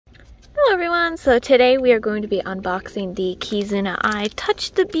Hello everyone, so today we are going to be unboxing the Kizuna I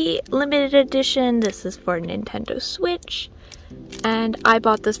Touch the Beat limited edition. This is for Nintendo Switch, and I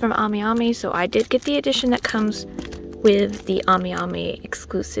bought this from AmiAmi, so I did get the edition that comes with the AmiAmi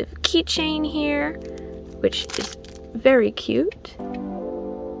exclusive keychain here, which is very cute.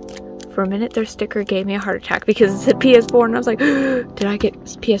 For a minute their sticker gave me a heart attack because it said PS4 and I was like, did I get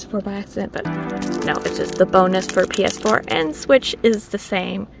PS4 by accident? But no, it's just the bonus for PS4 and Switch is the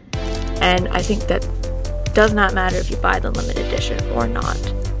same. And I think that does not matter if you buy the limited edition or not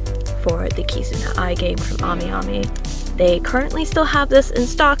for the Kizuna I game from AmiAmi. They currently still have this in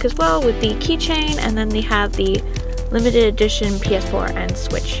stock as well with the keychain, and then they have the limited edition PS4 and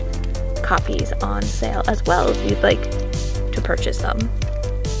Switch copies on sale as well if you'd like to purchase them.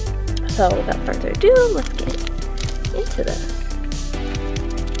 So without further ado, let's get into this.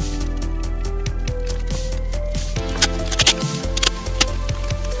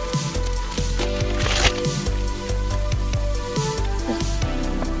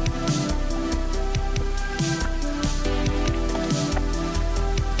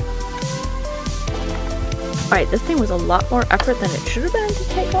 Alright, this thing was a lot more effort than it should have been to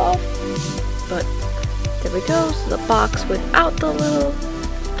take off, but there we go. So the box without the little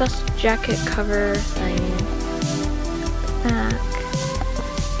dust jacket cover thing, back,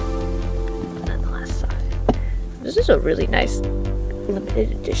 and then the last side. This is a really nice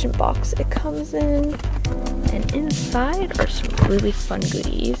limited edition box it comes in, and inside are some really fun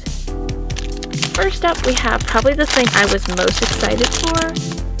goodies. First up, we have probably the thing I was most excited for,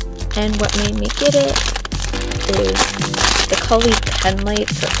 and what made me get it is they call these pen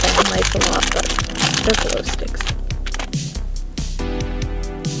lights or fan lights a lot, but they're glow sticks.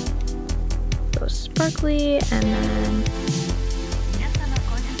 So sparkly, and then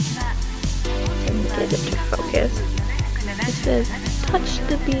let me get it to focus. It says touch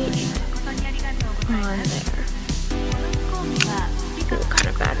the beat on there. See what kind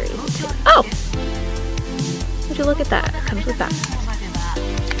of battery it takes. Oh! Would you look at that? It comes with that.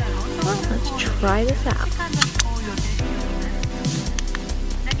 Well, let's try this out.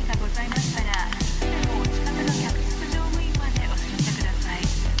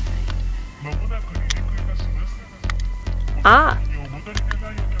 Ah!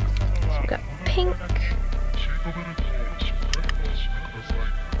 So we've got pink,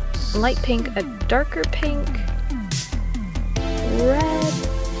 light pink, a darker pink, red-ish,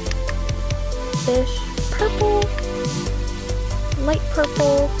 purple, light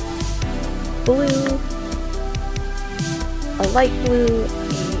purple, blue, a light blue, a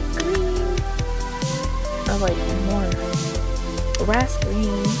green, a like more grass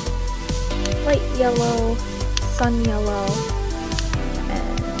green, light yellow, sun yellow,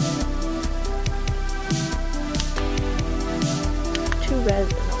 and two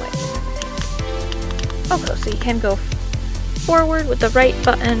reds and a white. Okay, so you can go forward with the right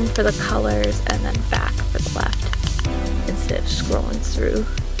button for the colors and then back for the left instead of scrolling through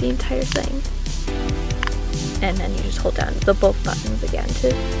the entire thing. And then you just hold down the both buttons again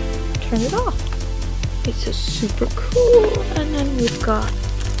to turn it off. It's just super cool. And then we've got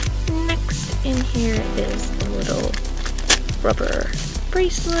next in here is a little rubber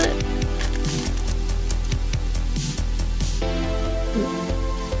bracelet.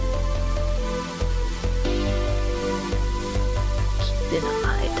 Kizuna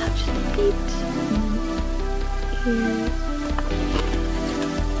I Touch the Beat. Here.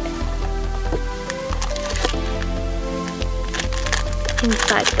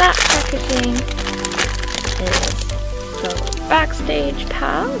 Inside that packaging is the backstage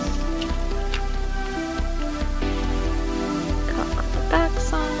pass. Cut on the back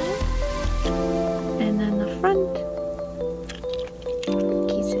side. And then the front.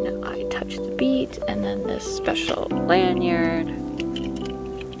 Kizuna I Touch the Beat. And then this special lanyard,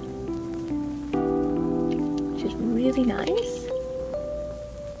 which is really nice.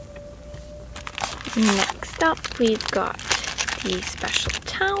 Next up, we've got the special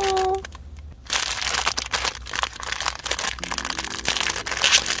towel.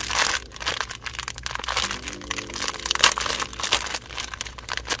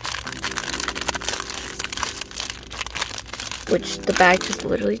 Which the bag just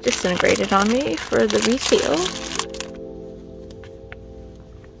literally disintegrated on me for the reseal.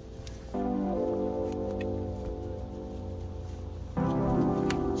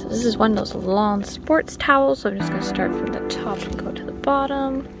 So this is one of those long sports towels, so I'm just going to start from the top and go to the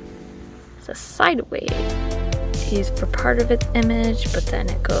bottom. It's a sideways. Is for part of its image, but then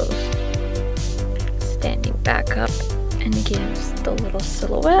it goes standing back up and gives the little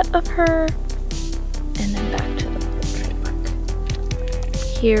silhouette of her, and then back to the full trademark.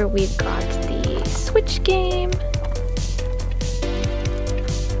 Here we've got the Switch game.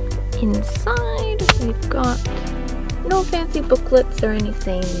 Inside we've got no fancy booklets or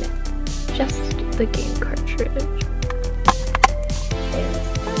anything, just the game cartridge. There's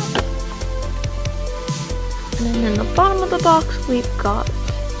that. And then in the bottom of the box we've got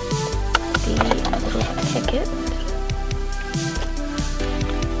the little ticket.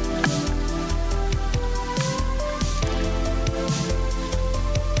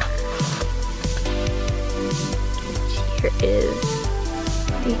 Here is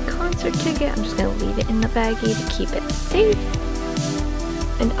the concert ticket. I'm just going to leave it in the baggie to keep it safe.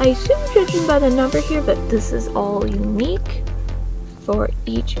 And I assume, judging by the number here, that this is all unique for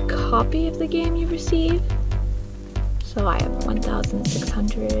each copy of the game you receive. So I have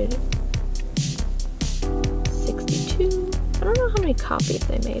 1,662. I don't know how many copies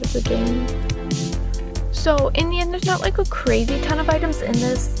they made of the game. So in the end, there's not like a crazy ton of items in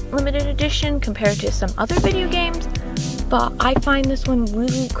this limited edition compared to some other video games, but I find this one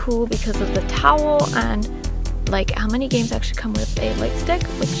really cool because of the towel and like how many games actually come with a light stick,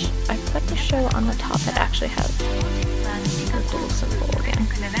 which I forgot to show on the top. It actually has a little symbol again.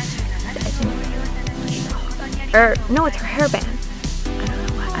 No, it's her hairband. I don't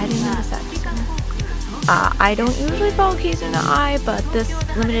know why I didn't notice that. I don't usually follow Kizuna Ai, but this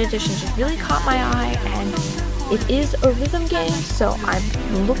limited edition just really caught my eye, and it is a rhythm game, so I'm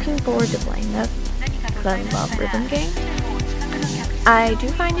looking forward to playing this because I love rhythm games. I do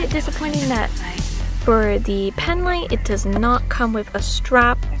find it disappointing that for the pen light, it does not come with a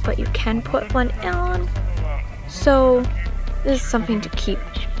strap, but you can put one on. So this is something to keep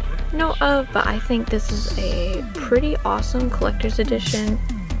note of, but I think this is a pretty awesome collector's edition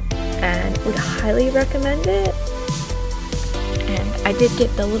and would highly recommend it. And I did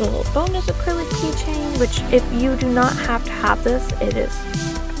get the little bonus acrylic keychain, which if you do not have to have this, it is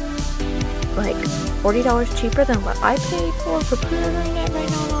like $40 cheaper than what I paid for pre-ordering it right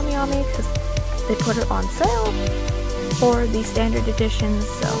now on AmiAmi, because they put it on sale for the standard editions,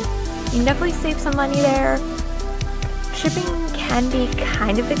 so you can definitely save some money there. Shipping can be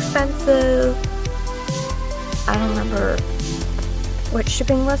kind of expensive. I don't remember what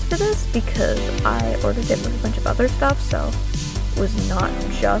shipping was for this because I ordered it with a bunch of other stuff, so it was not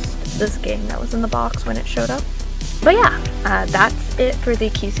just this game that was in the box when it showed up. But yeah, that's it for the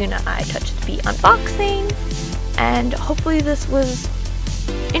Kizuna Ai Touch the Beat unboxing, and hopefully this was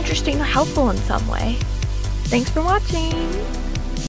interesting or helpful in some way. Thanks for watching!